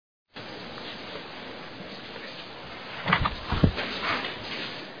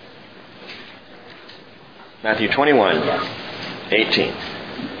Matthew 21, 18.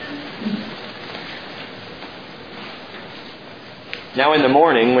 Now in the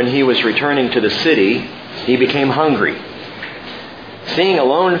morning, when he was returning to the city, he became hungry. Seeing a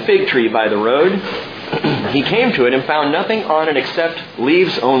lone fig tree by the road, he came to it and found nothing on it except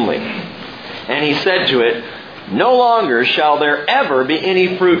leaves only. And he said to it, "No longer shall there ever be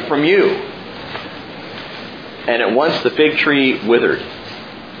any fruit from you." And at once the fig tree withered.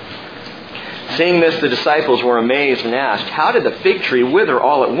 Seeing this, the disciples were amazed and asked, "How did the fig tree wither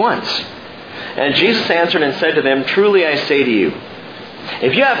all at once?" And Jesus answered and said to them, "Truly I say to you,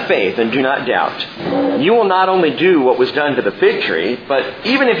 if you have faith and do not doubt, you will not only do what was done to the fig tree, but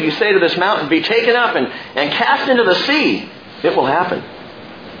even if you say to this mountain, 'Be taken up and cast into the sea,' it will happen.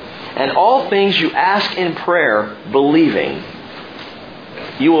 And all things you ask in prayer, believing,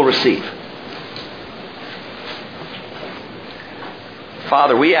 you will receive."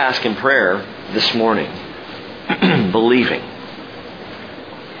 Father, we ask in prayer this morning, believing.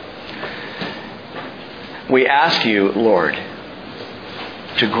 We ask you, Lord,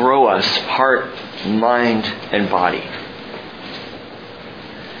 to grow us heart, mind, and body.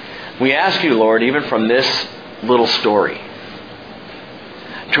 We ask you, Lord, even from this little story,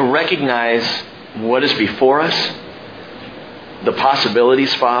 to recognize what is before us, the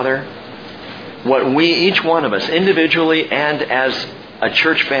possibilities, Father, what we, each one of us, individually and as a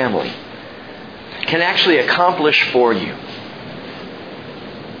church family, can actually accomplish for you.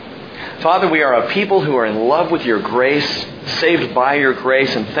 Father, we are a people who are in love with your grace, saved by your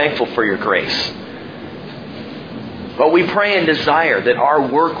grace, and thankful for your grace. But we pray and desire that our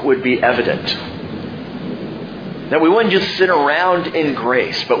work would be evident. That we wouldn't just sit around in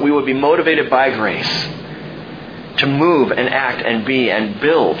grace, but we would be motivated by grace to move and act and be and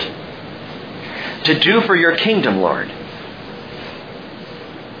build, to do for your kingdom, Lord.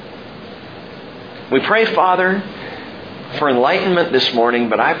 We pray, Father, for enlightenment this morning,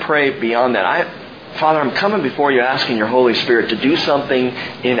 but I pray beyond that. Father, I'm coming before you asking your Holy Spirit to do something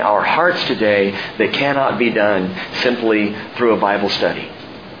in our hearts today that cannot be done simply through a Bible study.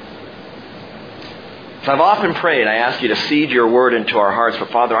 So I've often prayed, I ask you to seed your word into our hearts,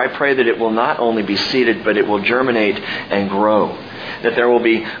 but Father, I pray that it will not only be seeded, but it will germinate and grow. That there will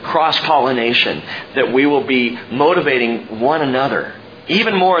be cross-pollination, that we will be motivating one another,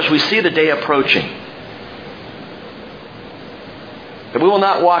 even more as we see the day approaching. That we will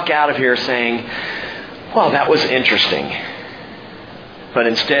not walk out of here saying, "Well, that was interesting." But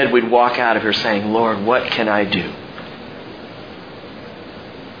instead we'd walk out of here saying, "Lord, what can I do?"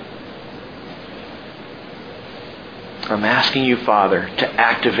 I'm asking you, Father, to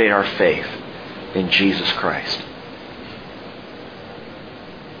activate our faith in Jesus Christ.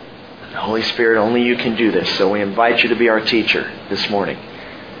 Holy Spirit, only you can do this, so we invite you to be our teacher this morning.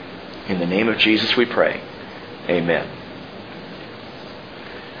 In the name of Jesus we pray. Amen.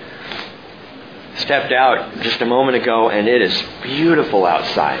 Stepped out just a moment ago, and it is beautiful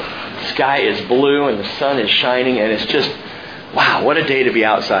outside. The sky is blue and the sun is shining, and it's just, wow, what a day to be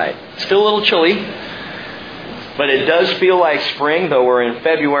outside. Still a little chilly, but it does feel like spring, though we're in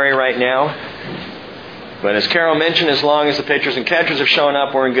February right now. But as Carol mentioned, as long as the pitchers and catchers have shown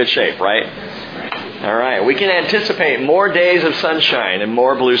up, we're in good shape, right? All right, we can anticipate more days of sunshine and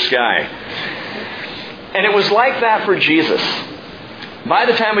more blue sky. And it was like that for Jesus. By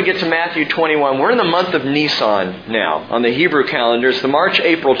the time we get to Matthew 21, we're in the month of Nisan now. On the Hebrew calendar, it's the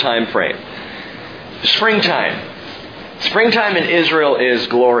March-April time frame. Springtime. Springtime in Israel is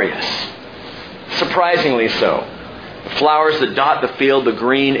glorious. Surprisingly so. The flowers that dot the field, the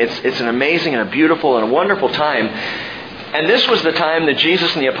green, it's an amazing and a beautiful and a wonderful time. And this was the time that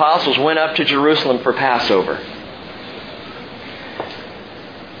Jesus and the apostles went up to Jerusalem for Passover.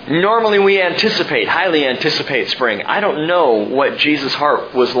 Normally we highly anticipate spring. I don't know what Jesus'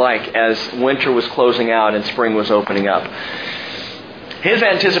 heart was like as winter was closing out and spring was opening up. His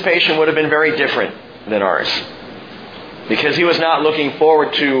anticipation would have been very different than ours, because he was not looking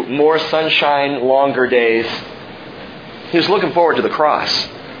forward to more sunshine, longer days. He was looking forward to the cross.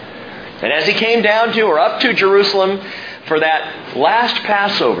 And as he came down to or up to Jerusalem for that last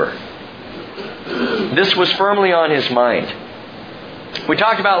Passover, this was firmly on his mind. We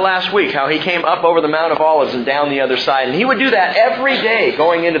talked about last week how he came up over the Mount of Olives and down the other side. And he would do that every day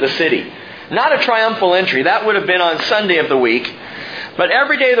going into the city. Not a triumphal entry. That would have been on Sunday of the week. But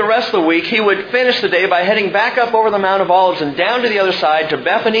every day the rest of the week, he would finish the day by heading back up over the Mount of Olives and down to the other side to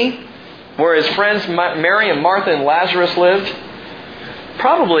Bethany, where his friends Mary and Martha and Lazarus lived.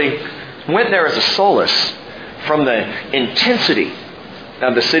 Probably went there as a solace from the intensity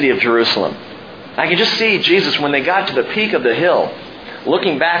of the city of Jerusalem. I can just see Jesus when they got to the peak of the hill,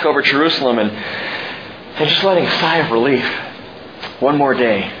 looking back over Jerusalem, and and just letting a sigh of relief. One more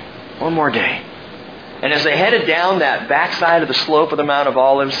day. One more day. And as they headed down that backside of the slope of the Mount of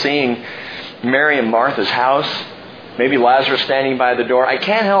Olives, seeing Mary and Martha's house, maybe Lazarus standing by the door, I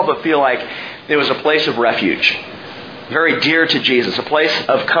can't help but feel like it was a place of refuge. Very dear to Jesus, a place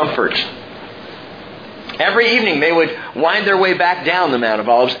of comfort. Every evening they would wind their way back down the Mount of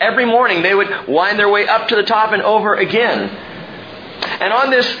Olives. Every morning they would wind their way up to the top and over again. And on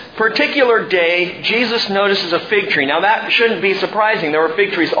this particular day, Jesus notices a fig tree. Now that shouldn't be surprising. There were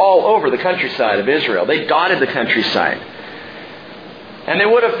fig trees all over the countryside of Israel. They dotted the countryside. And they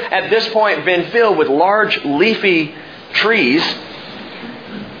would have, at this point, been filled with large leafy trees.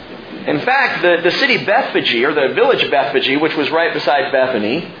 In fact, the city Bethphage, or the village Bethphage, which was right beside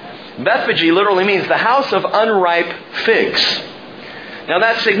Bethany, Bethphage literally means the house of unripe figs. Now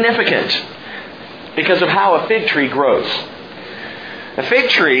that's significant because of how a fig tree grows. A fig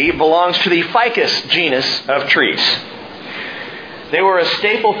tree belongs to the ficus genus of trees. They were a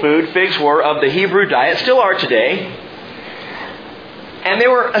staple food, figs were, of the Hebrew diet, still are today. And they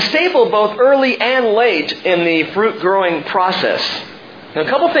were a staple both early and late in the fruit growing process. Now, a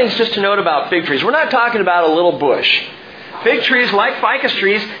couple things just to note about fig trees. We're not talking about a little bush. Fig trees, like ficus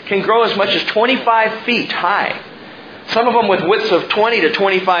trees, can grow as much as 25 feet high. Some of them with widths of 20 to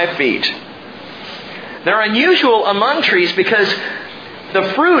 25 feet. They're unusual among trees because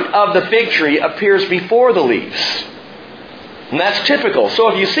the fruit of the fig tree appears before the leaves. And that's typical. So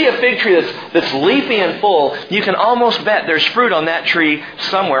if you see a fig tree that's leafy and full, you can almost bet there's fruit on that tree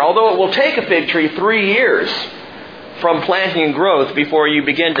somewhere. Although it will take a fig tree 3 years from planting and growth before you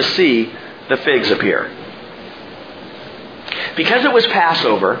begin to see the figs appear. Because it was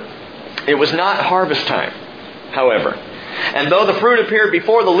Passover, it was not harvest time, however. And though the fruit appeared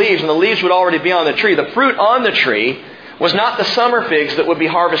before the leaves, and the leaves would already be on the tree, the fruit on the tree was not the summer figs that would be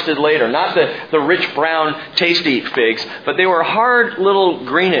harvested later, not the rich brown tasty figs, but they were hard little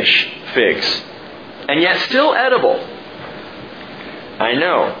greenish figs, and yet still edible. I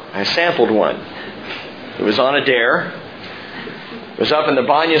know, I sampled one. It was on a dare. It was up in the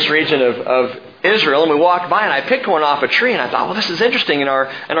Banyas region of Israel, and we walked by, and I picked one off a tree, and I thought, well, this is interesting, and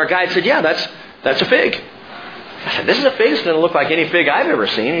our guide said, yeah, that's a fig. I said, this is a fig. It doesn't look like any fig I've ever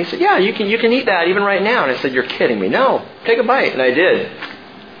seen. And he said, yeah, you can eat that even right now. And I said, you're kidding me. No, take a bite. And I did.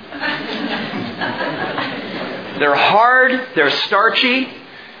 They're hard. They're starchy.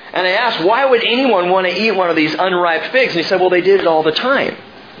 And I asked, why would anyone want to eat one of these unripe figs? And he said, well, they did it all the time.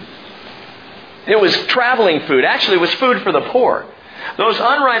 It was traveling food. Actually, it was food for the poor. Those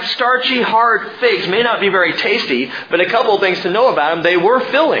unripe, starchy, hard figs may not be very tasty, but a couple of things to know about them, they were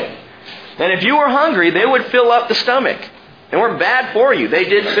filling. And if you were hungry, they would fill up the stomach. They weren't bad for you. They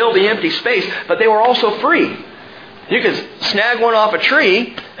did fill the empty space, but they were also free. You could snag one off a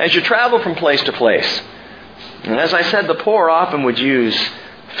tree as you travel from place to place. And as I said, the poor often would use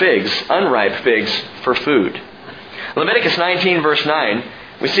figs, unripe figs, for food. Leviticus 19, verse 9,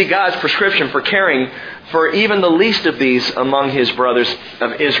 we see God's prescription for caring for even the least of these among His brothers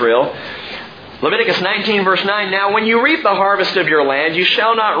of Israel. Leviticus 19, verse 9, now when you reap the harvest of your land, you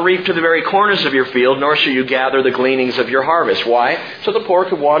shall not reap to the very corners of your field, nor shall you gather the gleanings of your harvest. Why? So the poor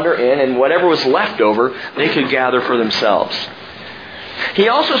could wander in, and whatever was left over, they could gather for themselves. He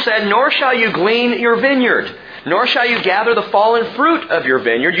also said, nor shall you glean your vineyard, nor shall you gather the fallen fruit of your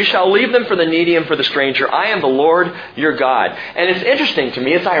vineyard. You shall leave them for the needy and for the stranger. I am the Lord your God. And it's interesting to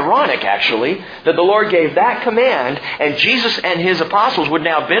me, it's ironic actually, that the Lord gave that command, and Jesus and His apostles would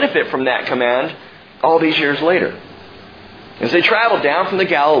now benefit from that command all these years later. As they traveled down from the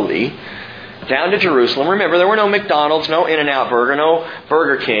Galilee, down to Jerusalem, remember there were no McDonald's, no In-N-Out Burger, no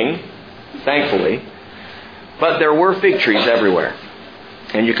Burger King, thankfully, but there were fig trees everywhere.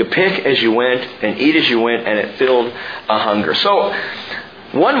 And you could pick as you went and eat as you went, and it filled a hunger. So,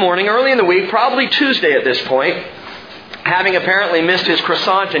 one morning, early in the week, probably Tuesday at this point, having apparently missed his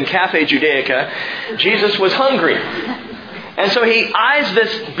croissant in Cafe Judaica, Jesus was hungry. And so he eyes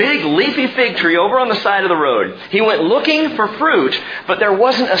this big leafy fig tree over on the side of the road. He went looking for fruit, but there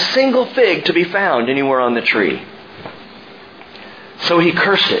wasn't a single fig to be found anywhere on the tree. So he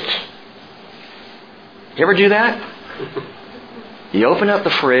cursed it. You ever do that? You open up the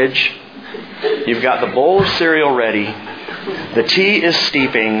fridge, you've got the bowl of cereal ready, the tea is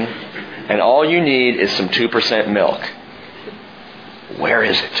steeping, and all you need is some 2% milk. Where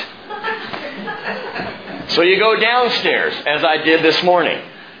is it? So you go downstairs, as I did this morning,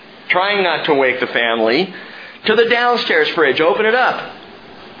 trying not to wake the family, to the downstairs fridge, open it up.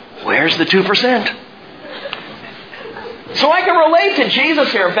 Where's the 2%? So I can relate to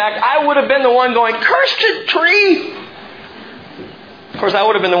Jesus here. In fact, I would have been the one going, cursed tree! course, I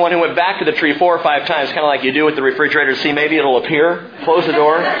would have been the one who went back to the tree 4 or 5 times, kind of like you do with the refrigerator, to see maybe it'll appear. Close the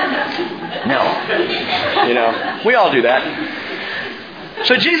door. No. We all do that.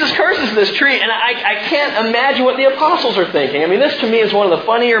 So Jesus curses this tree, and I can't imagine what the apostles are thinking. I mean, this to me is one of the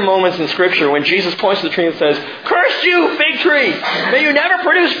funnier moments in Scripture when Jesus points to the tree and says, "Curse you, fig tree! May you never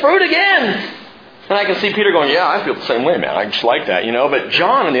produce fruit again!" And I can see Peter going, "Yeah, I feel the same way, man. I just like that, But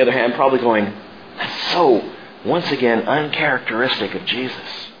John, on the other hand, probably going, "That's so, once again, uncharacteristic of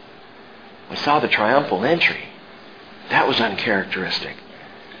Jesus. We saw the triumphal entry. That was uncharacteristic.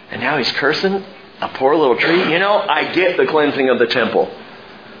 And now he's cursing a poor little tree? I get the cleansing of the temple.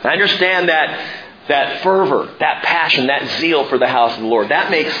 I understand that fervor, that passion, that zeal for the house of the Lord.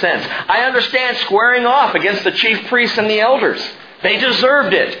 That makes sense. I understand squaring off against the chief priests and the elders. They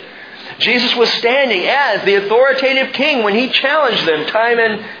deserved it. Jesus was standing as the authoritative king when he challenged them time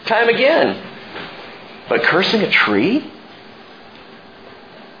and time again. But cursing a tree?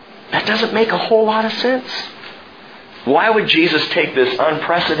 That doesn't make a whole lot of sense. Why would Jesus take this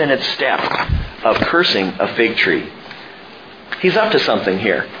unprecedented step of cursing a fig tree? He's up to something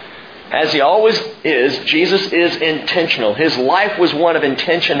here. As he always is, Jesus is intentional. His life was one of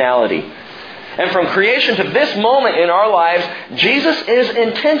intentionality. And from creation to this moment in our lives, Jesus is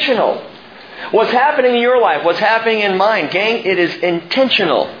intentional. What's happening in your life, what's happening in mine, gang, it is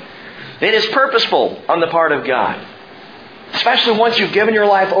intentional. It is purposeful on the part of God. Especially once you've given your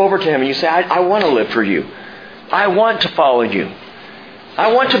life over to Him and you say, I want to live for you. I want to follow you.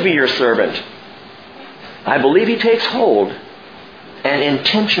 I want to be your servant. I believe He takes hold and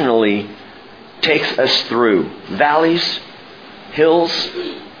intentionally takes us through valleys, hills,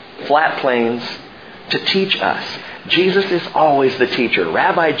 flat plains to teach us. Jesus is always the teacher.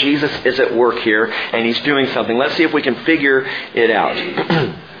 Rabbi Jesus is at work here and He's doing something. Let's see if we can figure it out.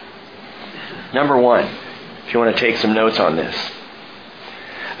 Number 1, if you want to take some notes on this.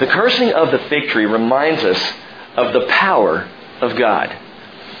 The cursing of the fig tree reminds us of the power of God.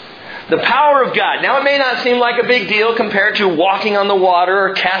 The power of God. Now, it may not seem like a big deal compared to walking on the water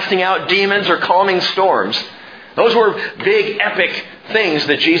or casting out demons or calming storms. Those were big, epic things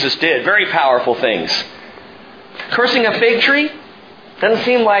that Jesus did. Very powerful things. Cursing a fig tree doesn't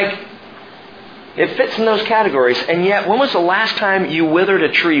seem like it fits in those categories. And yet, when was the last time you withered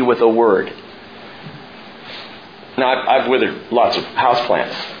a tree with a word? Now, I've withered lots of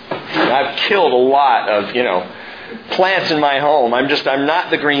houseplants. I've killed a lot of, plants in my home. I'm not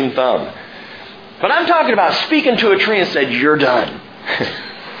the green thumb. But I'm talking about speaking to a tree and said, "You're done."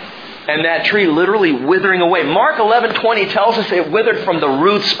 And that tree literally withering away. Mark 11:20 tells us it withered from the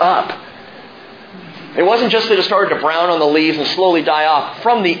roots up. It wasn't just that it started to brown on the leaves and slowly die off.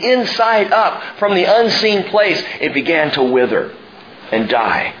 From the inside up, from the unseen place, it began to wither and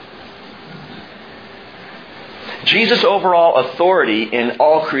die. Jesus' overall authority in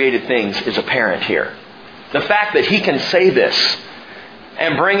all created things is apparent here. The fact that He can say this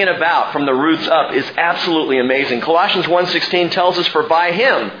and bring it about from the roots up is absolutely amazing. Colossians 1:16 tells us, "For by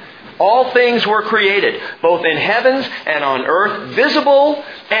Him all things were created, both in heavens and on earth, visible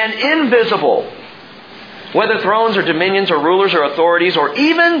and invisible. Whether thrones or dominions or rulers or authorities or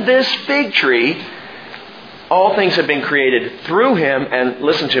even this fig tree, all things have been created through Him," and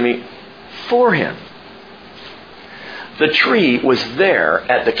listen to me, for Him. The tree was there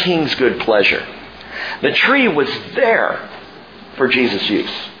at the King's good pleasure. The tree was there for Jesus'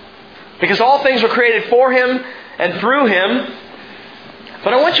 use. Because all things were created for Him and through Him.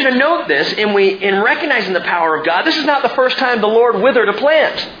 But I want you to note this, in recognizing the power of God, this is not the first time the Lord withered a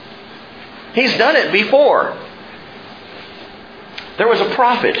plant. He's done it before. There was a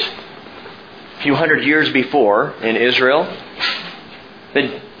prophet a few hundred years before in Israel that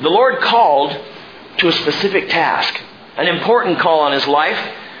the Lord called to a specific task, an important call on his life.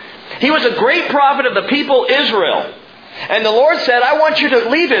 He was a great prophet of the people Israel. And the Lord said, "I want you to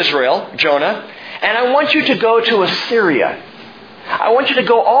leave Israel, Jonah, and I want you to go to Assyria. I want you to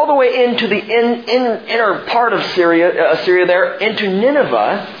go all the way into the inner part of Assyria there, into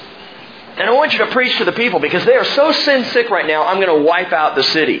Nineveh. And I want you to preach to the people because they are so sin sick right now, I'm going to wipe out the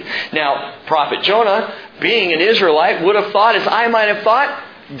city." Now, Prophet Jonah, being an Israelite, would have thought, as I might have thought,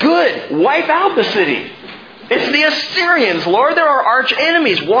 good, wipe out the city. It's the Assyrians, Lord. They're our arch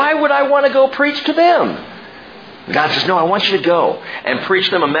enemies. Why would I want to go preach to them? God says, "No, I want you to go and preach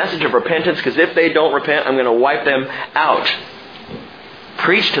them a message of repentance, because if they don't repent, I'm going to wipe them out."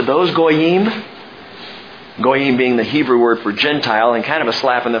 Preach to those goyim. Goyim being the Hebrew word for Gentile and kind of a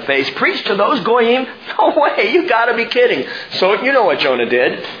slap in the face. Preach to those goyim? No way, you got to be kidding. So you know what Jonah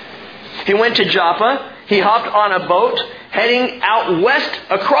did. He went to Joppa. He hopped on a boat heading out west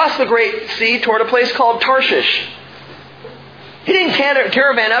across the Great Sea toward a place called Tarshish. He didn't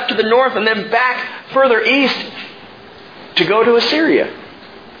caravan up to the north and then back further east to go to Assyria.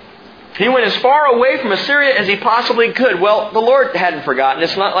 He went as far away from Assyria as he possibly could. Well, the Lord hadn't forgotten.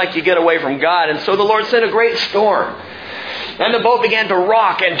 It's not like you get away from God. And so the Lord sent a great storm. And the boat began to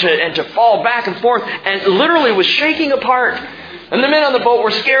rock and to fall back and forth and literally was shaking apart. And the men on the boat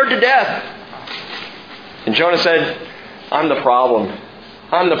were scared to death. And Jonah said, I'm the problem.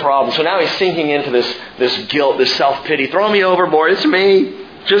 I'm the problem. So now he's sinking into this guilt, this self-pity. Throw me overboard. It's me.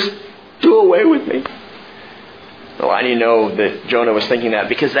 Just do away with me. Well, why do you know that Jonah was thinking that?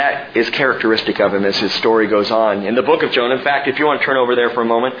 Because that is characteristic of him as his story goes on. In the book of Jonah, in fact, if you want to turn over there for a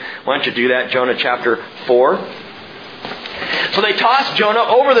moment, why don't you do that? Jonah chapter 4. So they tossed Jonah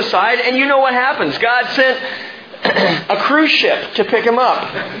over the side, and you know what happens. God sent a cruise ship to pick him up.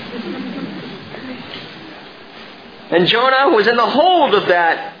 And Jonah was in the hold of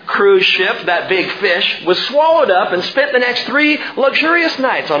that cruise ship, that big fish, was swallowed up and spent the next 3 luxurious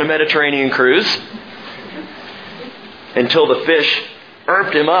nights on a Mediterranean cruise until the fish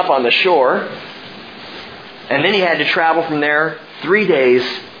irped him up on the shore. And then he had to travel from there 3 days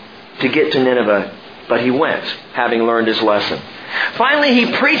to get to Nineveh. But he went, having learned his lesson. Finally,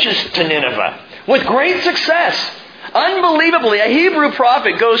 he preaches to Nineveh with great success. Unbelievably, a Hebrew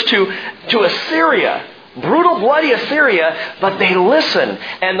prophet goes to Assyria, brutal, bloody Assyria, but they listen.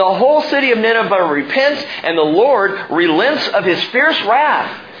 And the whole city of Nineveh repents, and the Lord relents of His fierce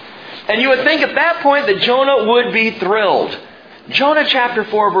wrath. And you would think at that point that Jonah would be thrilled. Jonah chapter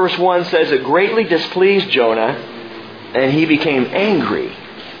 4 verse 1 says it greatly displeased Jonah, and he became angry.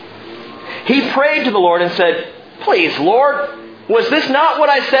 He prayed to the Lord and said, Please, Lord, was this not what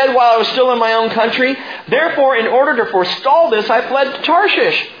I said while I was still in my own country? Therefore, in order to forestall this, I fled to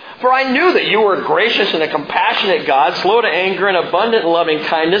Tarshish. For I knew that you were gracious and a compassionate God, slow to anger and abundant in loving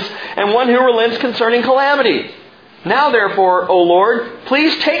kindness, and one who relents concerning calamity. Now therefore, O Lord,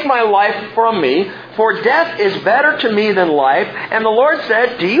 please take my life from me, for death is better to me than life. And the Lord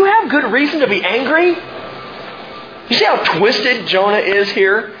said, Do you have good reason to be angry? You see how twisted Jonah is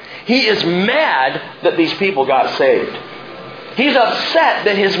here? He is mad that these people got saved. He's upset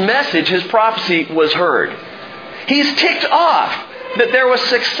that his message, his prophecy was heard. He's ticked off that there was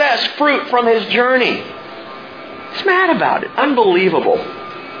success, fruit from his journey. He's mad about it. Unbelievable.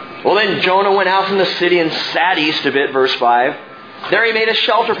 Well, then Jonah went out from the city and sat east of it, verse 5. There he made a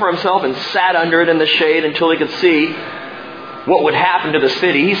shelter for himself and sat under it in the shade until he could see what would happen to the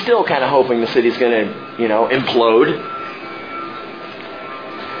city. He's still kind of hoping the city's going to, implode.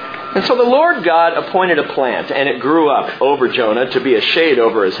 And so the Lord God appointed a plant, and it grew up over Jonah to be a shade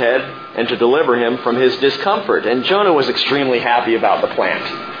over his head and to deliver him from his discomfort. And Jonah was extremely happy about the plant.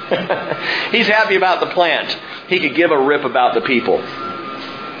 He's happy about the plant. He could give a rip about the people.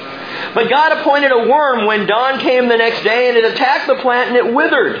 But God appointed a worm when dawn came the next day, and it attacked the plant and it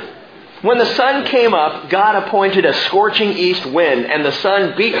withered. When the sun came up, God appointed a scorching east wind, and the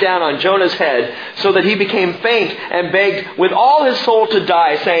sun beat down on Jonah's head so that he became faint and begged with all his soul to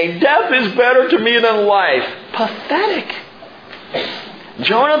die, saying, Death is better to me than life. Pathetic.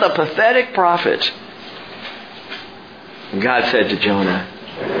 Jonah, the pathetic prophet. And God said to Jonah,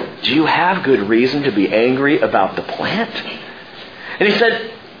 Do you have good reason to be angry about the plant? And he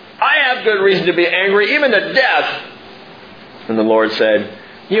said, I have good reason to be angry, even to death. And the Lord said,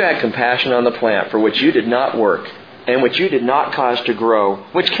 You had compassion on the plant for which you did not work, and which you did not cause to grow,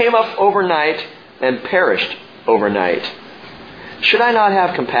 which came up overnight and perished overnight. Should I not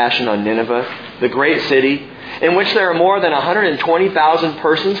have compassion on Nineveh, the great city, in which there are more than 120,000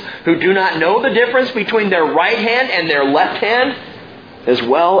 persons who do not know the difference between their right hand and their left hand, as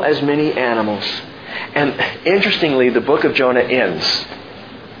well as many animals? And interestingly, the book of Jonah ends.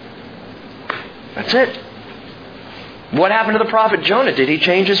 That's it. What happened to the prophet Jonah? Did he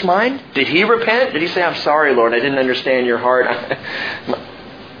change his mind? Did he repent? Did he say, I'm sorry, Lord, I didn't understand your heart?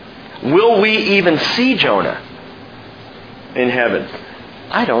 Will we even see Jonah in heaven?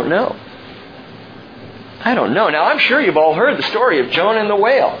 I don't know. Now, I'm sure you've all heard the story of Jonah and the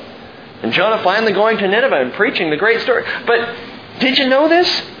whale. And Jonah finally going to Nineveh and preaching the great story. But did you know this?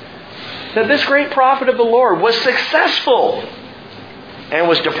 That this great prophet of the Lord was successful and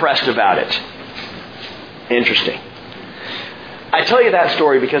was depressed about it. Interesting. I tell you that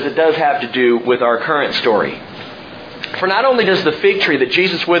story because it does have to do with our current story. For not only does the fig tree that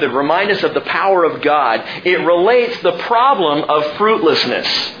Jesus withered remind us of the power of God, it relates the problem of fruitlessness.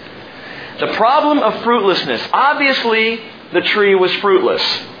 The problem of fruitlessness. Obviously, the tree was fruitless.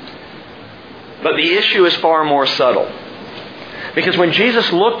 But the issue is far more subtle. Because when Jesus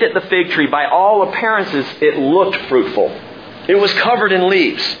looked at the fig tree, by all appearances, it looked fruitful. It was covered in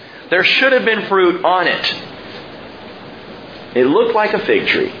leaves. There should have been fruit on it. It looked like a fig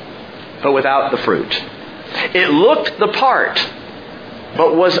tree, but without the fruit. It looked the part,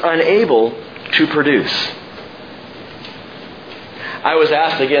 but was unable to produce. I was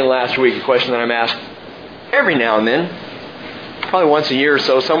asked again last week a question that I'm asked every now and then, probably once a year or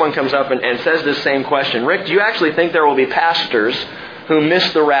so. Someone comes up and says this same question. Rick, do you actually think there will be pastors who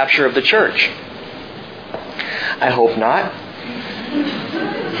miss the rapture of the church? I hope not.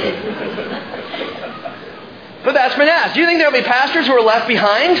 But that's been asked. Do you think there will be pastors who are left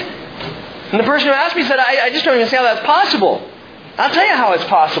behind? And the person who asked me said, I just don't even see how that's possible. I'll tell you how it's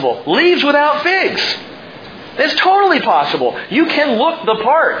possible. Leaves without figs. It's totally possible. You can look the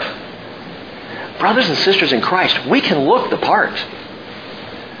part. Brothers and sisters in Christ, we can look the part.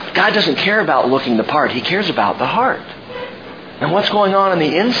 God doesn't care about looking the part. He cares about the heart. And what's going on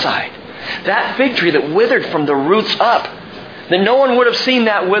the inside. That fig tree that withered from the roots up, then no one would have seen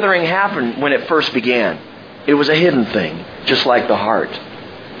that withering happen when it first began. It was a hidden thing, just like the heart.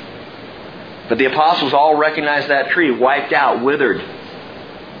 But the apostles all recognized that tree, wiped out, withered,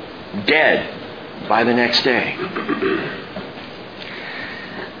 dead by the next day.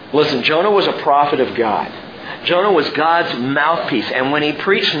 Listen, Jonah was a prophet of God. Jonah was God's mouthpiece. And when he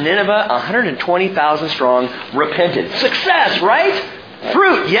preached, Nineveh, 120,000 strong, repented. Success, right?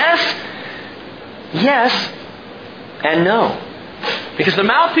 Fruit, yes? Yes and no. Because the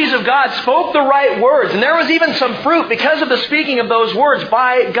mouthpiece of God spoke the right words. And there was even some fruit because of the speaking of those words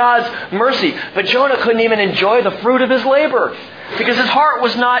by God's mercy. But Jonah couldn't even enjoy the fruit of his labor. Because his heart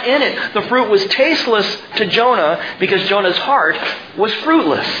was not in it. The fruit was tasteless to Jonah because Jonah's heart was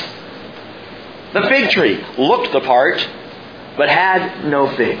fruitless. The fig tree looked the part, but had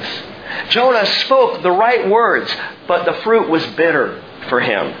no figs. Jonah spoke the right words, but the fruit was bitter for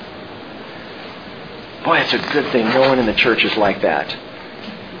him. Boy, it's a good thing no one in the church is like that.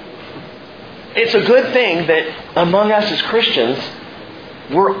 It's a good thing that among us as Christians,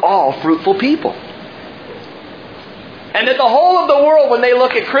 we're all fruitful people. And that the whole of the world, when they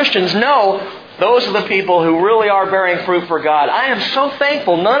look at Christians, know those are the people who really are bearing fruit for God. I am so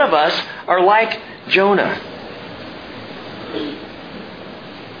thankful none of us are like Jonah.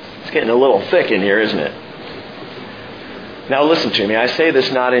 It's getting a little thick in here, isn't it? Now listen to me. I say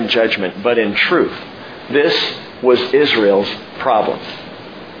this not in judgment, but in truth. This was Israel's problem.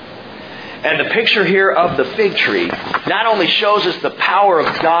 And the picture here of the fig tree not only shows us the power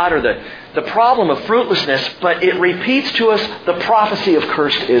of God or the problem of fruitlessness, but it repeats to us the prophecy of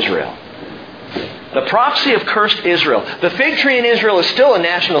cursed Israel. The prophecy of cursed Israel. The fig tree in Israel is still a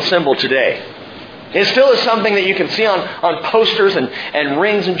national symbol today. It still is something that you can see on posters and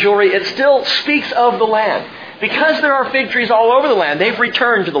rings and jewelry. It still speaks of the land. Because there are fig trees all over the land, they've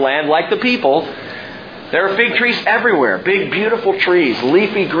returned to the land like the people. There are fig trees everywhere. Big, beautiful trees,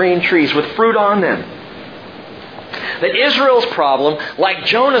 leafy green trees with fruit on them. That Israel's problem, like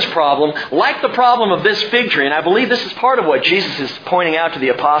Jonah's problem, like the problem of this fig tree, and I believe this is part of what Jesus is pointing out to the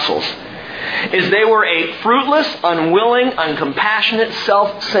apostles, is they were a fruitless, unwilling, uncompassionate,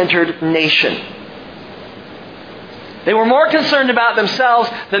 self-centered nation. They were more concerned about themselves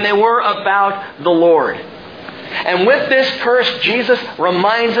than they were about the Lord. And with this curse, Jesus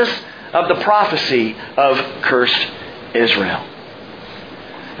reminds us of the prophecy of cursed Israel.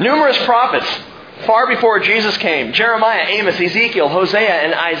 Numerous prophets far before Jesus came, Jeremiah, Amos, Ezekiel, Hosea,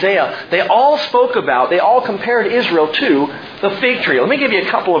 and Isaiah, they all compared Israel to the fig tree. Let me give you a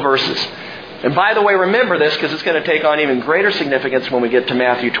couple of verses. And by the way, remember this because it's going to take on even greater significance when we get to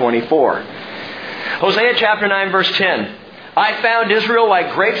Matthew 24. Hosea chapter 9 verse 10. I found Israel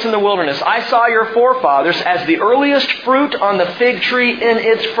like grapes in the wilderness. I saw your forefathers as the earliest fruit on the fig tree in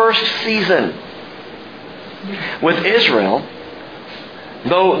its first season. With Israel,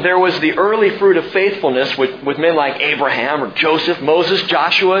 though there was the early fruit of faithfulness with men like Abraham or Joseph, Moses,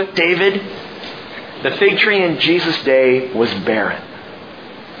 Joshua, David, the fig tree in Jesus' day was barren.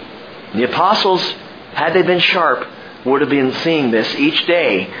 The apostles, had they been sharp, would have been seeing this each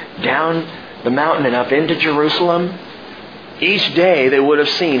day down the mountain and up into Jerusalem. Each day they would have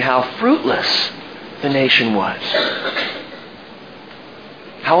seen how fruitless the nation was.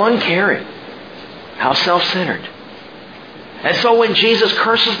 How uncaring. How self-centered. And so when Jesus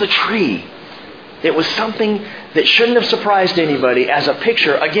curses the tree, it was something that shouldn't have surprised anybody as a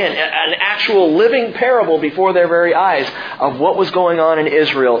picture, again, an actual living parable before their very eyes of what was going on in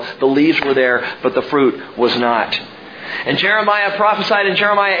Israel. The leaves were there, but the fruit was not. And Jeremiah prophesied in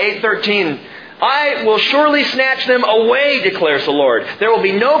Jeremiah 8:13, I will surely snatch them away, declares the Lord. There will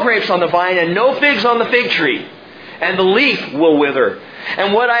be no grapes on the vine and no figs on the fig tree. And the leaf will wither.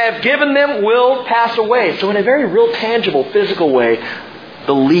 And what I have given them will pass away. So in a very real, tangible, physical way,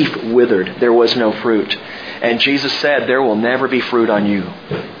 the leaf withered. There was no fruit. And Jesus said, there will never be fruit on you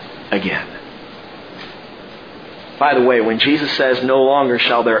again. By the way, when Jesus says, no longer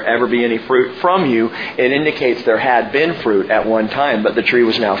shall there ever be any fruit from you, it indicates there had been fruit at one time, but the tree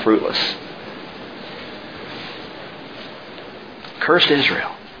was now fruitless. Cursed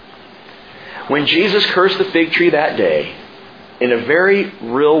Israel. When Jesus cursed the fig tree that day, in a very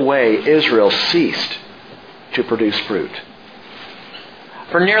real way, Israel ceased to produce fruit.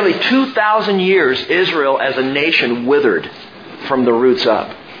 For nearly 2,000 years, Israel as a nation withered from the roots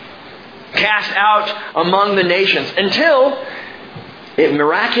up, cast out among the nations, until it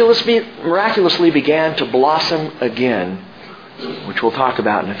miraculously began to blossom again, which we'll talk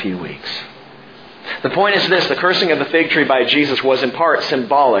about in a few weeks. The point is this: the cursing of the fig tree by Jesus was in part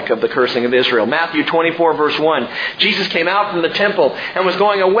symbolic of the cursing of Israel. Matthew 24 verse 1, Jesus came out from the temple and was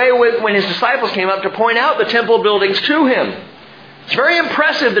going away when his disciples came up to point out the temple buildings to him. It's very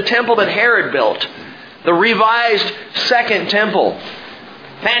impressive, the temple that Herod built, the revised second temple.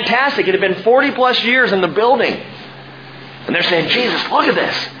 Fantastic. It had been 40 plus years in the building. And they're saying, Jesus, look at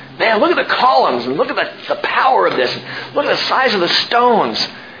this. Man, look at the columns and look at the power of this. Look at the size of the stones.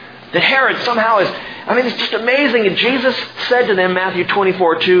 That Herod somehow is, it's just amazing. And Jesus said to them, Matthew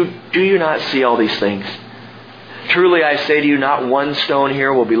 24:2, do you not see all these things? Truly I say to you, not one stone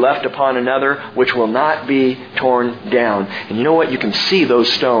here will be left upon another, which will not be torn down. And you know what? You can see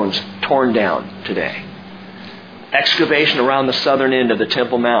those stones torn down today. Excavation around the southern end of the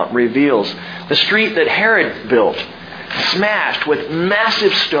Temple Mount reveals the street that Herod built, smashed with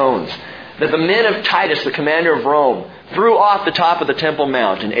massive stones that the men of Titus, the commander of Rome, threw off the top of the Temple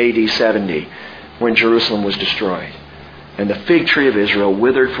Mount in AD 70 when Jerusalem was destroyed. And the fig tree of Israel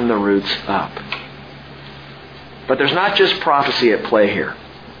withered from the roots up. But there's not just prophecy at play here.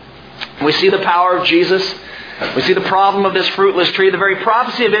 We see the power of Jesus. We see the problem of this fruitless tree, the very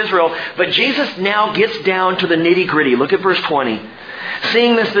prophecy of Israel. But Jesus now gets down to the nitty-gritty. Look at verse 20.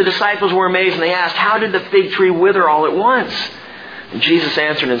 Seeing this, the disciples were amazed, and they asked, how did the fig tree wither all at once? And Jesus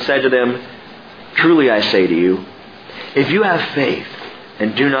answered and said to them, truly I say to you, if you have faith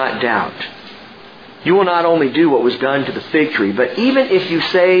and do not doubt, you will not only do what was done to the fig tree, but even if you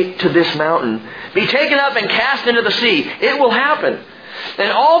say to this mountain, be taken up and cast into the sea, it will happen.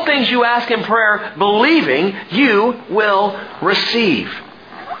 And all things you ask in prayer, believing, you will receive.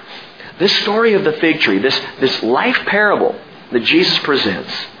 This story of the fig tree, this life parable that Jesus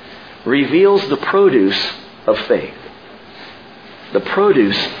presents, reveals the produce of faith. The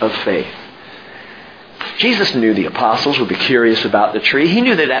produce of faith. Jesus knew the apostles would be curious about the tree. He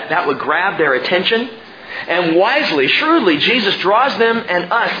knew that would grab their attention. And wisely, shrewdly, Jesus draws them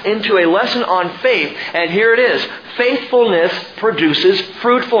and us into a lesson on faith. And here it is. Faithfulness produces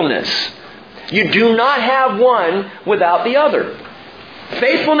fruitfulness. You do not have one without the other.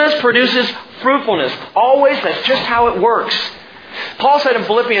 Faithfulness produces fruitfulness. Always, that's just how it works. Paul said in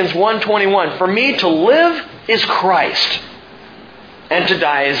Philippians 1:21, for me to live is Christ, and to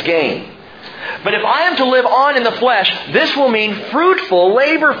die is gain. But if I am to live on in the flesh, this will mean fruitful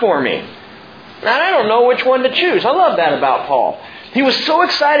labor for me. And I don't know which one to choose. I love that about Paul. He was so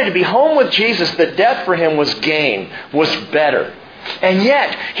excited to be home with Jesus that death for him was gain, was better. And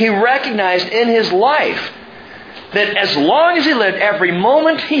yet, he recognized in his life that as long as he lived, every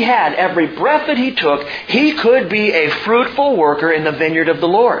moment he had, every breath that he took, he could be a fruitful worker in the vineyard of the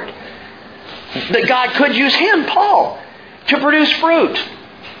Lord. That God could use him, Paul, to produce fruit,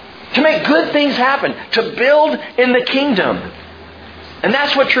 to make good things happen, to build in the kingdom. And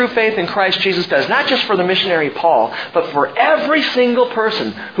that's what true faith in Christ Jesus does. Not just for the missionary Paul, but for every single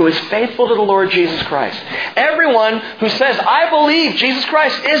person who is faithful to the Lord Jesus Christ. Everyone who says, I believe Jesus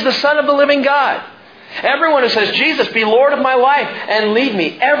Christ is the Son of the living God. Everyone who says, Jesus, be Lord of my life and lead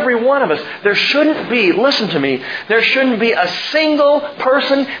me. Every one of us. There shouldn't be, listen to me, there shouldn't be a single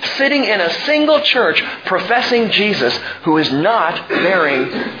person sitting in a single church professing Jesus who is not bearing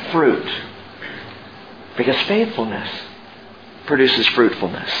fruit. Because faithfulness produces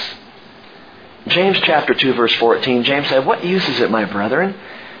fruitfulness. James chapter 2 verse 14, James said, what use is it, my brethren?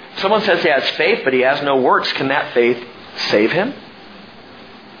 Someone says he has faith, but he has no works. Can that faith save him?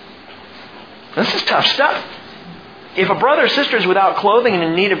 This is tough stuff. If a brother or sister is without clothing and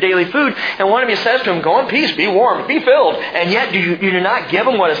in need of daily food, and one of you says to him, go in peace, be warm, be filled, and yet you do not give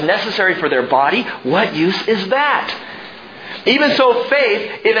them what is necessary for their body, what use is that? Even so,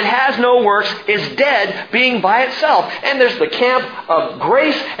 faith, if it has no works, is dead, being by itself. And there's the camp of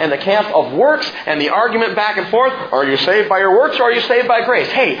grace and the camp of works, and the argument back and forth, are you saved by your works or are you saved by grace?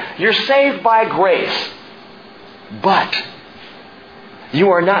 Hey, you're saved by grace. But you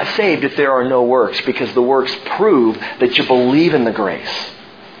are not saved if there are no works, because the works prove that you believe in the grace.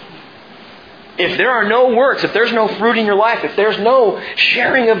 If there are no works, if there's no fruit in your life, if there's no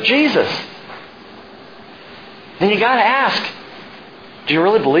sharing of Jesus, then you got to ask, do you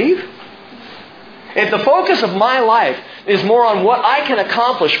really believe? If the focus of my life is more on what I can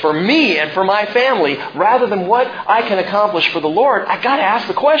accomplish for me and for my family rather than what I can accomplish for the Lord, I got to ask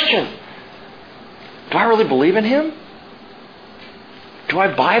the question, do I really believe in Him? Do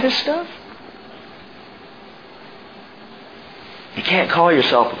I buy this stuff? You can't call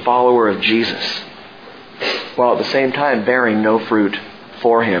yourself a follower of Jesus while at the same time bearing no fruit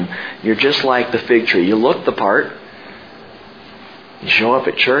for Him. You're just like the fig tree. You look the part. You show up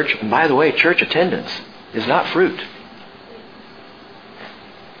at church. And by the way, church attendance is not fruit.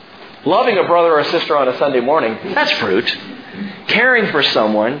 Loving a brother or sister on a Sunday morning, that's fruit. Caring for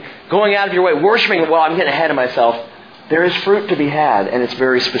someone, going out of your way, worshiping, well, I'm getting ahead of myself. There is fruit to be had, and it's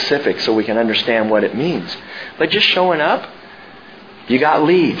very specific so we can understand what it means. But just showing up, you got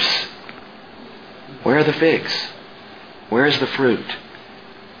leaves. Where are the figs? Where is the fruit?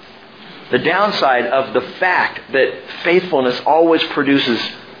 The downside of the fact that faithfulness always produces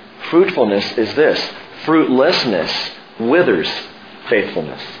fruitfulness is this. Fruitlessness withers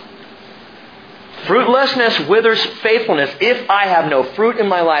faithfulness. Fruitlessness withers faithfulness. If I have no fruit in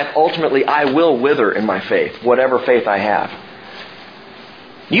my life, ultimately I will wither in my faith, whatever faith I have.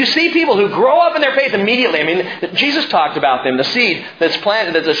 You see people who grow up in their faith immediately. I mean, Jesus talked about them, the seed that's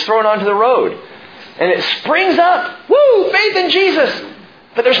planted, that's thrown onto the road. And it springs up. Woo! Faith in Jesus.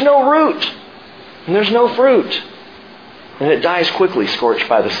 But there's no root. And there's no fruit. And it dies quickly, scorched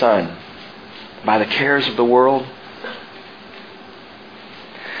by the sun, by the cares of the world.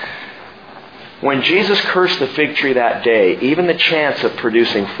 When Jesus cursed the fig tree that day, even the chance of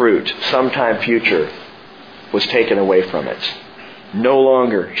producing fruit sometime future was taken away from it. No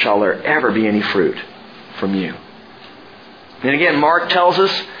longer shall there ever be any fruit from you. And again, Mark tells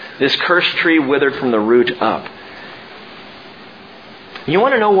us this cursed tree withered from the root up. You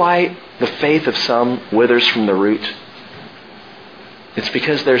want to know why the faith of some withers from the root? It's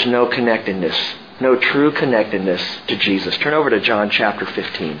because there's no connectedness, no true connectedness to Jesus. Turn over to John chapter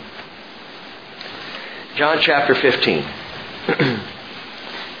 15. John chapter 15.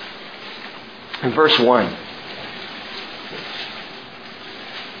 In verse 1.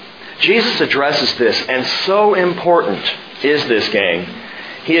 Jesus addresses this, and so important is this, gang.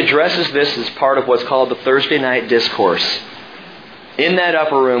 He addresses this as part of what's called the Thursday night discourse. In that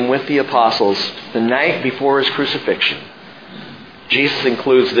upper room with the apostles, the night before His crucifixion, Jesus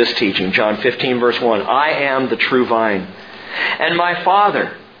includes this teaching. John 15 verse 1. I am the true vine, and my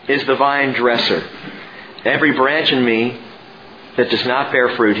Father is the vine dresser. Every branch in me that does not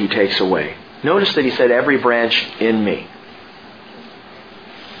bear fruit, He takes away. Notice that He said every branch in me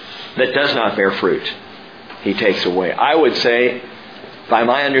that does not bear fruit, He takes away. I would say, by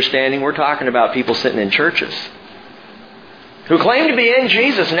my understanding, we're talking about people sitting in churches who claim to be in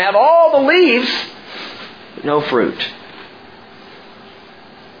Jesus and have all the leaves, but no fruit.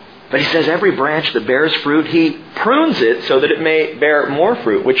 But He says every branch that bears fruit, He prunes it so that it may bear more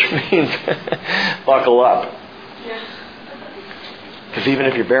fruit, which means buckle up. Because even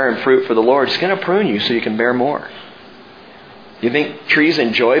if you're bearing fruit for the Lord, He's going to prune you so you can bear more. You think trees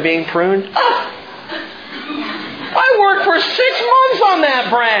enjoy being pruned? Oh, I worked for 6 months on that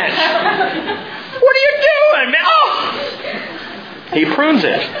branch. What are you doing, man? Oh! He prunes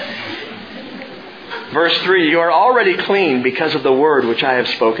it. Verse 3, you are already clean because of the word which I have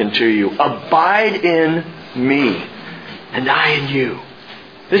spoken to you. Abide in me, and I in you.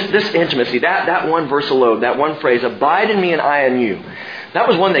 This intimacy, that one verse alone, that one phrase, abide in me and I in you. That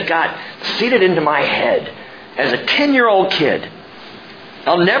was one that got seated into my head as a 10-year-old kid.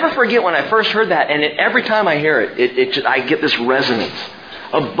 I'll never forget when I first heard that, and every time I hear it, I get this resonance.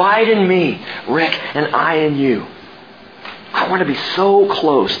 Abide in me, Rick, and I in you. I want to be so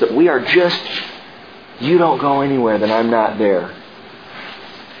close that we are just, you don't go anywhere, then I'm not there.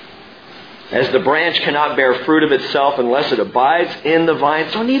 As the branch cannot bear fruit of itself unless it abides in the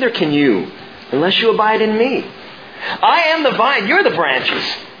vine, so neither can you unless you abide in me. I am the vine, you're the branches.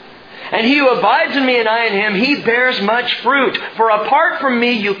 And he who abides in me and I in him, he bears much fruit. For apart from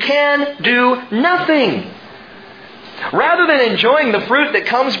me, you can do nothing. Rather than enjoying the fruit that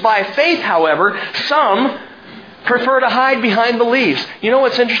comes by faith, however, some prefer to hide behind the leaves. You know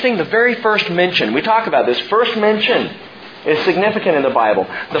what's interesting? The very first mention, we talk about this, first mention is significant in the Bible.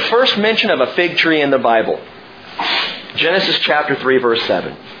 The first mention of a fig tree in the Bible. Genesis chapter 3, verse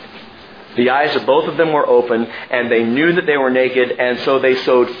 7. The eyes of both of them were open, and they knew that they were naked, and so they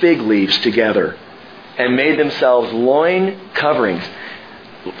sewed fig leaves together and made themselves loin coverings.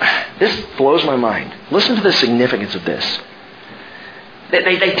 This blows my mind. Listen to the significance of this.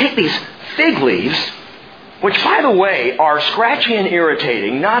 they take these fig leaves, which, by the way, are scratchy and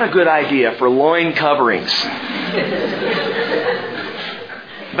irritating, not a good idea for loin coverings.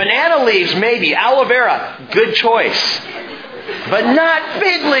 Banana leaves, maybe. Aloe vera, good choice. But not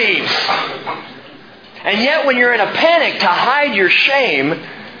fig leaves. And yet when you're in a panic to hide your shame,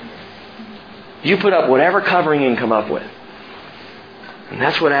 you put up whatever covering you can come up with. And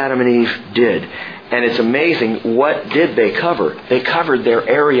that's what Adam and Eve did. And it's amazing, what did they cover? They covered their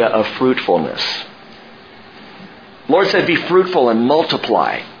area of fruitfulness. The Lord said, be fruitful and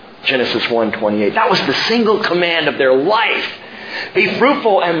multiply. Genesis 1:28. That was the single command of their life. Be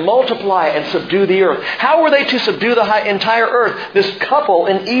fruitful and multiply and subdue the earth. How were they to subdue the entire earth? This couple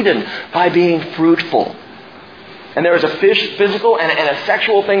in Eden, by being fruitful. And there is a physical and a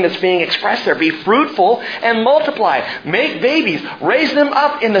sexual thing that's being expressed there. Be fruitful and multiply. Make babies. Raise them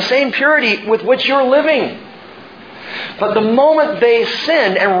up in the same purity with which you're living. But the moment they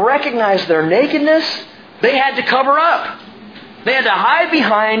sinned and recognized their nakedness, they had to cover up. They had to hide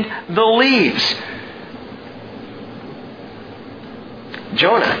behind the leaves.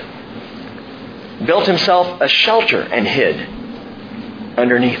 Jonah built himself a shelter and hid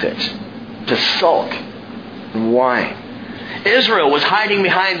underneath it to sulk and whine. Israel was hiding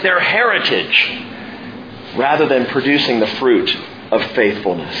behind their heritage rather than producing the fruit of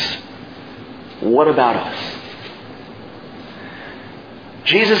faithfulness. What about us?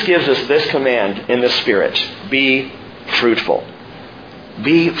 Jesus gives us this command in the Spirit. Be fruitful.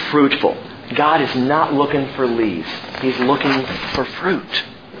 Be fruitful. God is not looking for leaves. He's looking for fruit.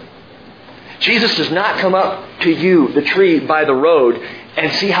 Jesus does not come up to you, the tree by the road,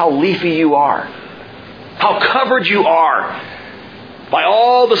 and see how leafy you are. How covered you are by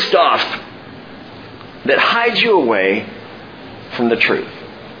all the stuff that hides you away from the truth.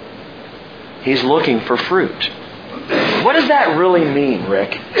 He's looking for fruit. What does that really mean,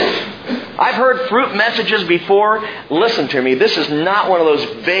 Rick? I've heard fruit messages before. Listen to me. This is not one of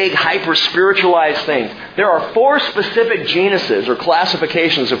those vague, hyper-spiritualized things. There are 4 specific genuses or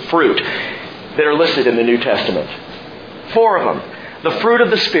classifications of fruit that are listed in the New Testament. 4 of them. The fruit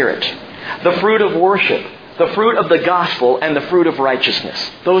of the Spirit, the fruit of worship, the fruit of the gospel, and the fruit of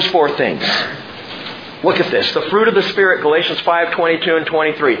righteousness. Those 4 things. Look at this. The fruit of the Spirit, Galatians 5:22 and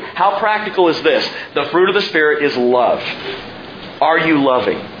 23. How practical is this? The fruit of the Spirit is love. Are you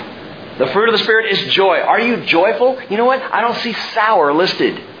loving? The fruit of the Spirit is joy. Are you joyful? You know what? I don't see sour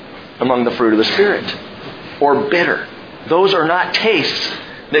listed among the fruit of the Spirit. Or bitter. Those are not tastes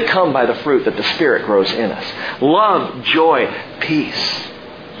that come by the fruit that the Spirit grows in us. Love, joy, peace,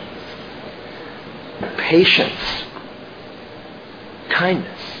 patience,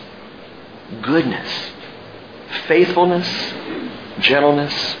 kindness, goodness, faithfulness,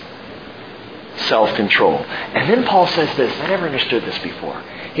 gentleness, self-control. And then Paul says this. I never understood this before.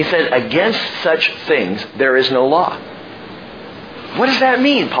 He said, against such things there is no law. What does that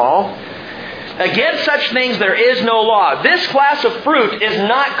mean, Paul? Against such things there is no law. This class of fruit is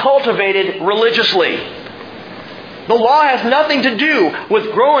not cultivated religiously. The law has nothing to do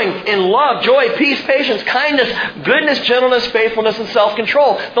with growing in love, joy, peace, patience, kindness, goodness, gentleness, faithfulness, and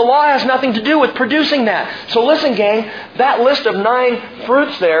self-control. The law has nothing to do with producing that. So listen, gang, that list of 9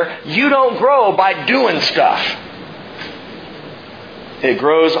 fruits there, you don't grow by doing stuff. It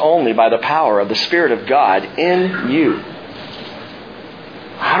grows only by the power of the Spirit of God in you.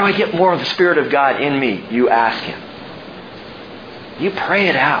 How do I get more of the Spirit of God in me? You ask Him. You pray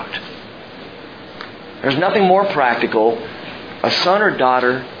it out. There's nothing more practical a son or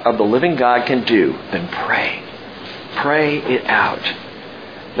daughter of the living God can do than pray. Pray it out.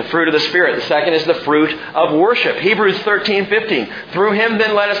 The fruit of the Spirit. The second is the fruit of worship. Hebrews 13:15. Through Him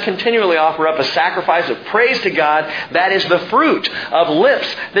then let us continually offer up a sacrifice of praise to God. That is the fruit of lips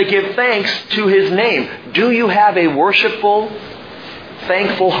that give thanks to His name. Do you have a worshipful,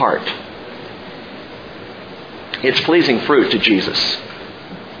 thankful heart? It's pleasing fruit to Jesus.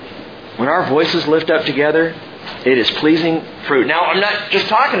 When our voices lift up together, it is pleasing fruit. Now, I'm not just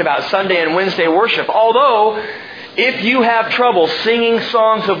talking about Sunday and Wednesday worship. Although, if you have trouble singing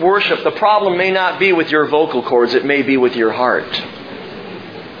songs of worship, the problem may not be with your vocal cords. It may be with your heart.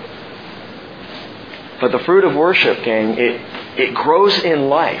 But the fruit of worship, gang, it grows in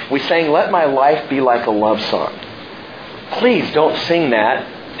life. We sang, let my life be like a love song. Please don't sing that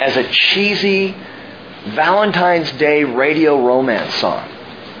as a cheesy Valentine's Day radio romance song.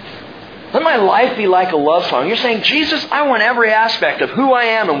 Let my life be like a love song. You're saying, Jesus, I want every aspect of who I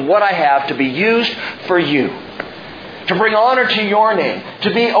am and what I have to be used for you. To bring honor to your name.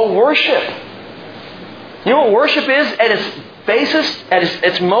 To be a worship. You know what worship is at its basis, at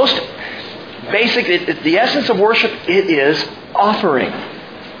its most the essence of worship, it is offering.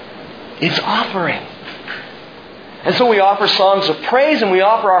 It's offering. And so we offer songs of praise and we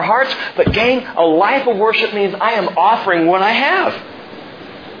offer our hearts. But gang, a life of worship means I am offering what I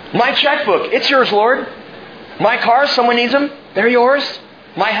have. My checkbook, it's yours, Lord. My car, someone needs them, they're yours.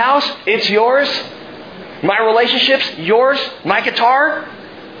 My house, it's yours. My relationships, yours. My guitar,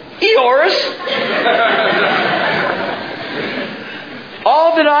 yours.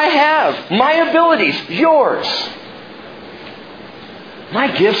 All that I have, my abilities, yours. My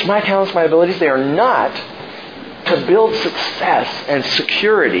gifts, my talents, my abilities, they are not to build success and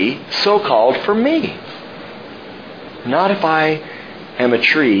security, so-called, for me. Not if I am a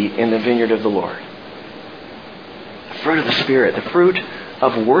tree in the vineyard of the Lord. The fruit of the Spirit, the fruit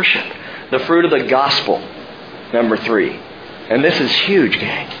of worship, the fruit of the gospel, number 3. And this is huge,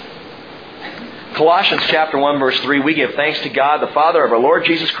 gang. Colossians chapter 1, verse 3, we give thanks to God, the Father of our Lord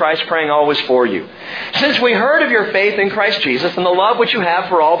Jesus Christ, praying always for you. Since we heard of your faith in Christ Jesus and the love which you have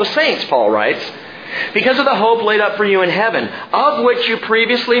for all the saints, Paul writes, because of the hope laid up for you in heaven, of which you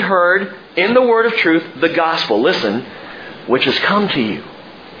previously heard in the word of truth, the gospel, listen, which has come to you.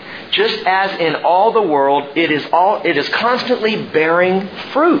 Just as in all the world, it is constantly bearing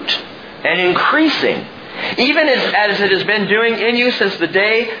fruit and increasing, even as it has been doing in you since the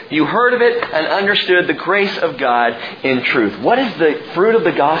day you heard of it and understood the grace of God in truth. What is the fruit of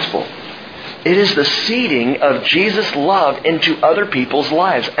the gospel? It is the seeding of Jesus' love into other people's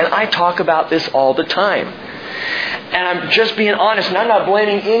lives. And I talk about this all the time. And I'm just being honest, and I'm not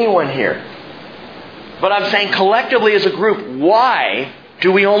blaming anyone here. But I'm saying collectively as a group, why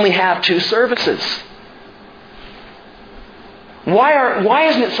do we only have 2 services? Why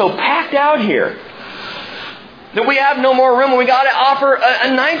isn't it so packed out here that we have no more room and we got to offer a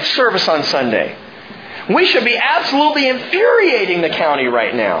 9th service on Sunday? We should be absolutely infuriating the county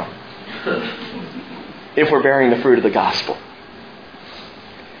right now if we're bearing the fruit of the gospel.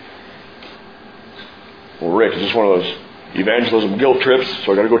 Well, Rick, is this one of those evangelism guilt trips?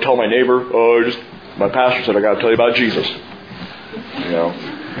 So I got to go tell my neighbor, my pastor said I got to tell you about Jesus.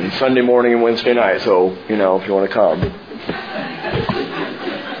 And Sunday morning and Wednesday night. So, if you want to come.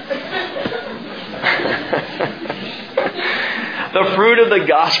 The fruit of the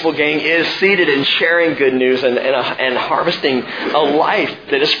gospel, gang, is seated in sharing good news and harvesting a life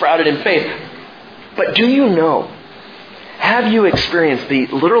that is sprouted in faith. But do you know, have you experienced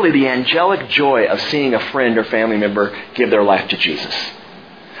literally the angelic joy of seeing a friend or family member give their life to Jesus?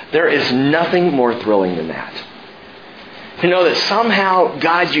 There is nothing more thrilling than that. To know that somehow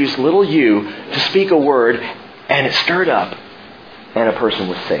God used little you to speak a word and it stirred up and a person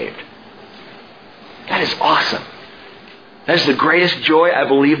was saved. That is awesome. That is the greatest joy I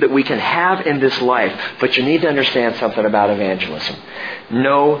believe that we can have in this life. But you need to understand something about evangelism.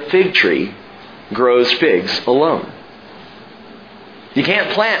 No fig tree grows figs alone. You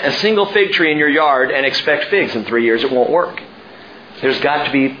can't plant a single fig tree in your yard and expect figs in 3 years. It won't work. There's got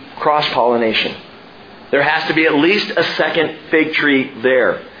to be cross-pollination. There has to be at least a second fig tree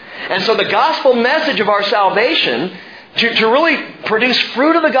there. And so the gospel message of our salvation, to really produce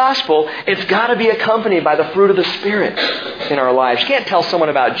fruit of the gospel, it's got to be accompanied by the fruit of the Spirit in our lives. You can't tell someone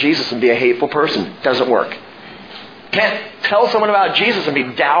about Jesus and be a hateful person. It doesn't work. You can't tell someone about Jesus and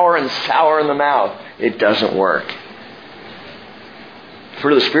be dour and sour in the mouth. It doesn't work. The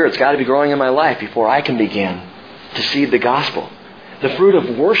fruit of the Spirit's got to be growing in my life before I can begin to seed the gospel. The fruit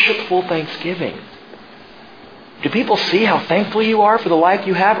of worshipful thanksgiving. Do people see how thankful you are for the life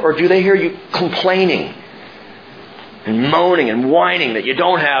you have, or do they hear you complaining and moaning and whining that you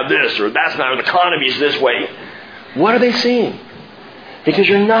don't have this, or that's not, the economy's this way? What are they seeing? Because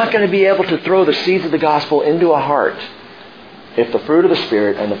you're not going to be able to throw the seeds of the gospel into a heart if the fruit of the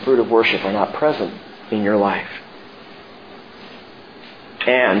Spirit and the fruit of worship are not present in your life.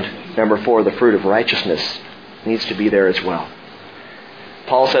 And, number 4, the fruit of righteousness needs to be there as well.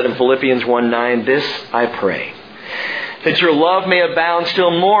 Paul said in Philippians 1:9, "This I pray, that your love may abound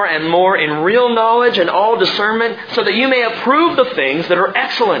still more and more in real knowledge and all discernment, so that you may approve the things that are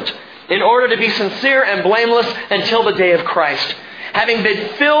excellent, in order to be sincere and blameless until the day of Christ, having been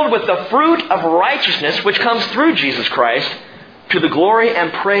filled with the fruit of righteousness which comes through Jesus Christ, to the glory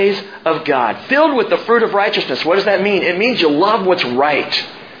and praise of God." Filled with the fruit of righteousness. What does that mean? It means you love what's right.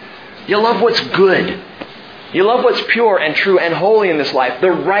 You love what's good. You love what's pure and true and holy in this life,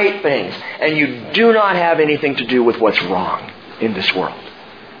 the right things. And you do not have anything to do with what's wrong in this world.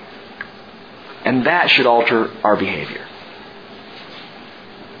 And that should alter our behavior.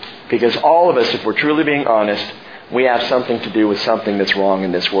 Because all of us, if we're truly being honest, we have something to do with something that's wrong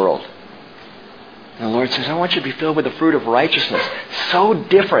in this world. And the Lord says, I want you to be filled with the fruit of righteousness. So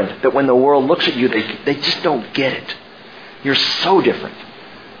different that when the world looks at you, they just don't get it. You're so different.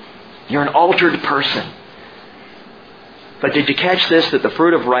 You're an altered person. But did you catch this? That the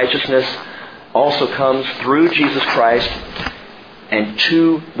fruit of righteousness also comes through Jesus Christ and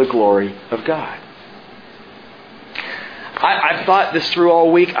to the glory of God. I've thought this through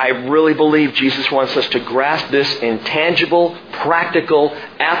all week. I really believe Jesus wants us to grasp this in tangible, practical,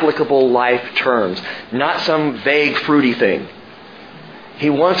 applicable life terms. Not some vague, fruity thing. He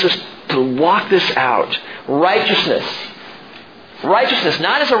wants us to walk this out. Righteousness. Righteousness,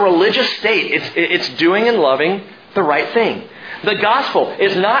 not as a religious state. It's doing and loving the right thing. The gospel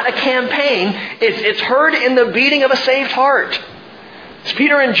is not a campaign. It's heard in the beating of a saved heart. It's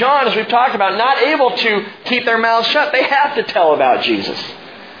Peter and John, as we've talked about, not able to keep their mouths shut. They have to tell about Jesus.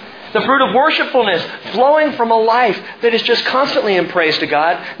 The fruit of worshipfulness flowing from a life that is just constantly in praise to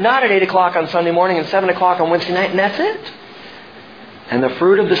God, not at 8 o'clock on Sunday morning and 7 o'clock on Wednesday night, and that's it. And the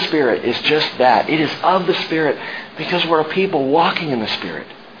fruit of the Spirit is just that. It is of the Spirit because we're a people walking in the Spirit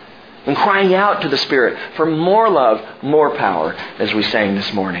and crying out to the Spirit for more love, more power, as we sang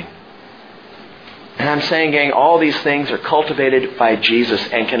this morning. And I'm saying, gang, all these things are cultivated by Jesus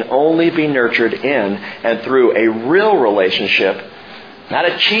and can only be nurtured in and through a real relationship, not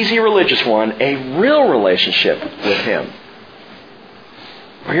a cheesy religious one, a real relationship with Him.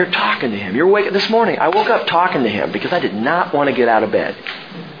 Where you're talking to Him. You're waking this morning. I woke up talking to Him because I did not want to get out of bed.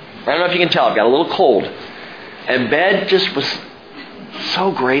 I don't know if you can tell. I've got a little cold. And bed just was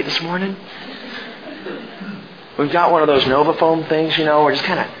so great this morning. We've got one of those Nova foam things, where just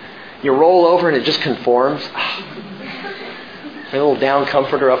kind of you roll over and it just conforms. A little down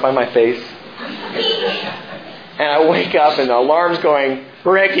comforter up on my face. And I wake up and the alarm's going,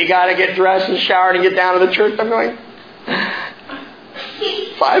 Rick, you got to get dressed and showered and get down to the church. I'm going,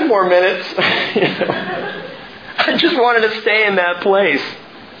 5 more minutes. I just wanted to stay in that place.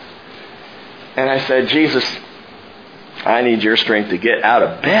 And I said, Jesus, I need your strength to get out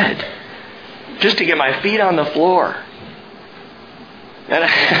of bed. Just to get my feet on the floor. And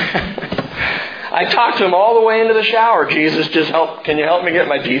I talked to Him all the way into the shower. Jesus, can you help me get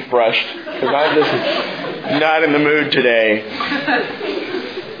my teeth brushed? Because I'm just not in the mood today.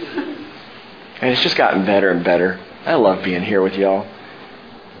 And it's just gotten better and better. I love being here with y'all.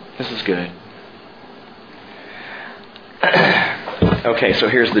 This is good. Okay, so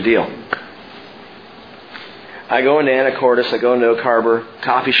here's the deal. I go into Anacortes, I go into Oak Harbor,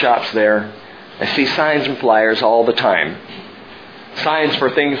 coffee shops there. I see signs and flyers all the time. Signs for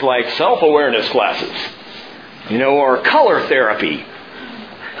things like self-awareness classes, or color therapy.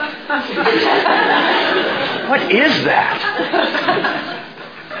 What is that?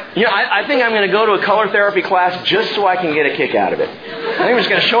 I think I'm going to go to a color therapy class just so I can get a kick out of it. I think I'm just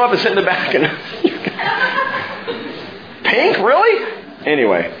going to show up and sit in the back and... Pink? Really?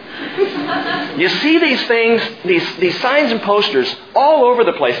 Anyway. You see these things, these signs and posters all over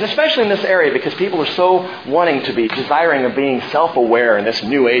the place, and especially in this area because people are so wanting to be, desiring of being self-aware in this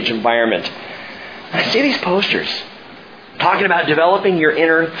new age environment. And I see these posters talking about developing your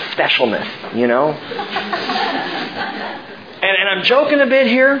inner specialness, And I'm joking a bit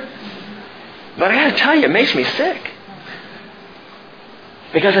here, but I got to tell you, it makes me sick.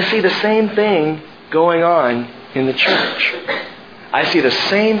 Because I see the same thing going on in the church. I see the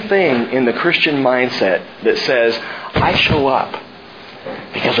same thing in the Christian mindset that says, I show up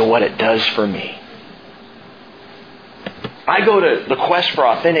because of what it does for me. I go to the quest for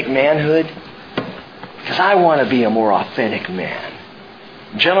authentic manhood because I want to be a more authentic man.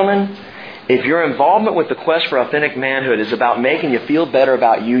 Gentlemen, if your involvement with the quest for authentic manhood is about making you feel better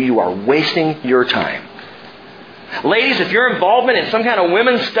about you, you are wasting your time. Ladies, if your involvement in some kind of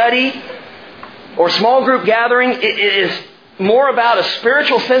women's study or small group gathering it is more about a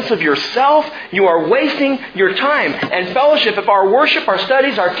spiritual sense of yourself, you are wasting your time. And fellowship, if our worship, our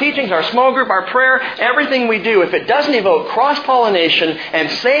studies, our teachings, our small group, our prayer, everything we do, if it doesn't evoke cross-pollination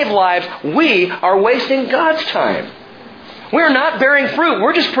and save lives, we are wasting God's time. We're not bearing fruit.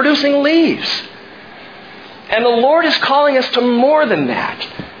 We're just producing leaves. And the Lord is calling us to more than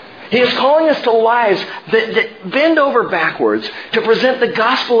that. He is calling us to lives that bend over backwards to present the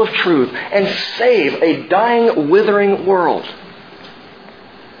gospel of truth and save a dying, withering world.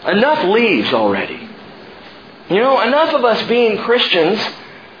 Enough leaves already. Enough of us being Christians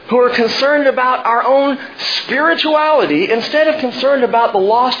who are concerned about our own spirituality instead of concerned about the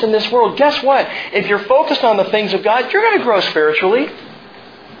lost in this world. Guess what? If you're focused on the things of God, you're going to grow spiritually.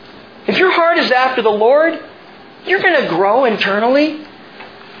 If your heart is after the Lord, you're going to grow internally.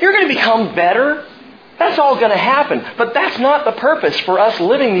 You're going to become better That's all going to happen. But that's not the purpose for us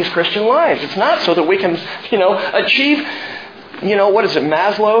living these Christian lives. It's not so that we can, achieve, what is it,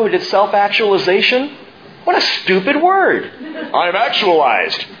 Maslow who did self-actualization? What a stupid word. I'm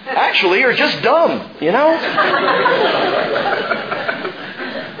actualized. Actually, you're just dumb,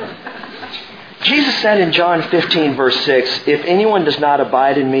 Jesus said in John 15, verse 6, if anyone does not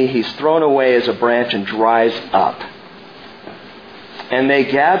abide in me, he's thrown away as a branch and dries up. And they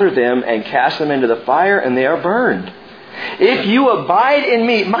gather them and cast them into the fire, and they are burned. If you abide in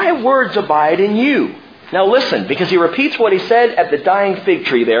me, my words abide in you. Now listen, because he repeats what he said at the dying fig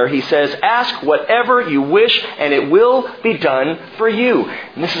tree there. He says, ask whatever you wish, and it will be done for you.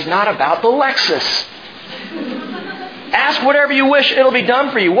 And this is not about the Lexus. Ask whatever you wish, it'll be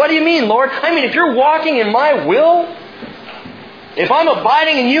done for you. What do you mean, Lord? I mean, if you're walking in my will, if I'm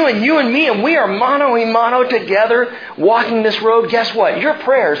abiding in you and me, and we are mano a mano together walking this road, guess what? Your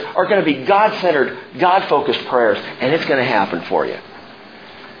prayers are going to be God-centered, God-focused prayers, and it's going to happen for you.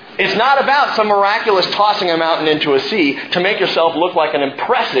 It's not about some miraculous tossing a mountain into a sea to make yourself look like an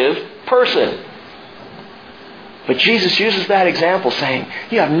impressive person. But Jesus uses that example saying,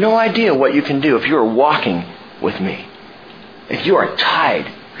 you have no idea what you can do if you are walking with me. If you are tied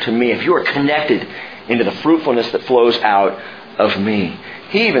to me, if you are connected into the fruitfulness that flows out of me.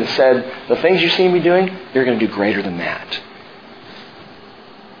 He even said, the things you see me doing, you're going to do greater than that.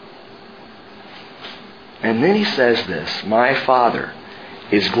 And then he says this, my Father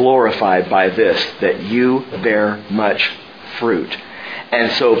is glorified by this, that you bear much fruit, and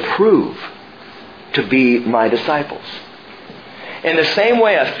so prove to be my disciples. In the same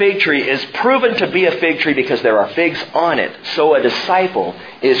way a fig tree is proven to be a fig tree because there are figs on it, so a disciple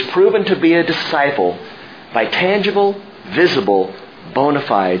is proven to be a disciple by tangible, visible, bona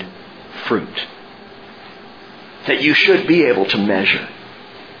fide fruit that you should be able to measure.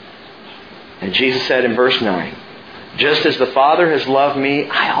 And Jesus said in verse 9, just as the Father has loved me,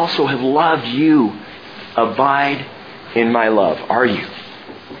 I also have loved you. Abide in my love. Are you?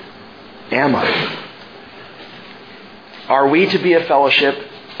 Am I? Are we to be a fellowship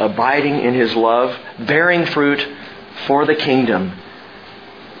abiding in His love, bearing fruit for the kingdom,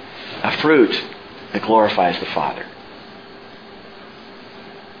 a fruit that glorifies the Father?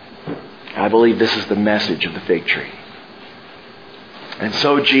 I believe this is the message of the fig tree. And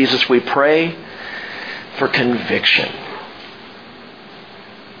so, Jesus, we pray for conviction.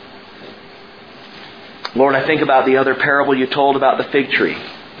 Lord, I think about the other parable you told about the fig tree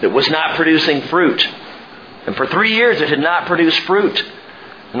that was not producing fruit. And for 3 years it had not produced fruit.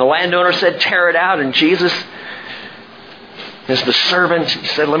 And the landowner said, tear it out. And Jesus, as the servant,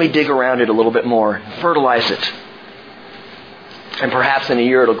 said, let me dig around it a little bit more. Fertilize it. And perhaps in a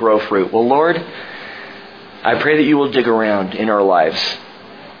year it'll grow fruit. Well, Lord, I pray that you will dig around in our lives.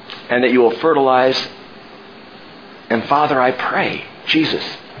 And that you will fertilize. And Father, I pray, Jesus,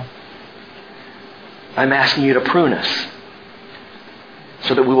 I'm asking you to prune us.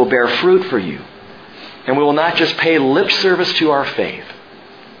 So that we will bear fruit for you. And we will not just pay lip service to our faith.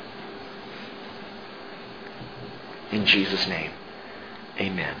 In Jesus' name,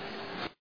 amen.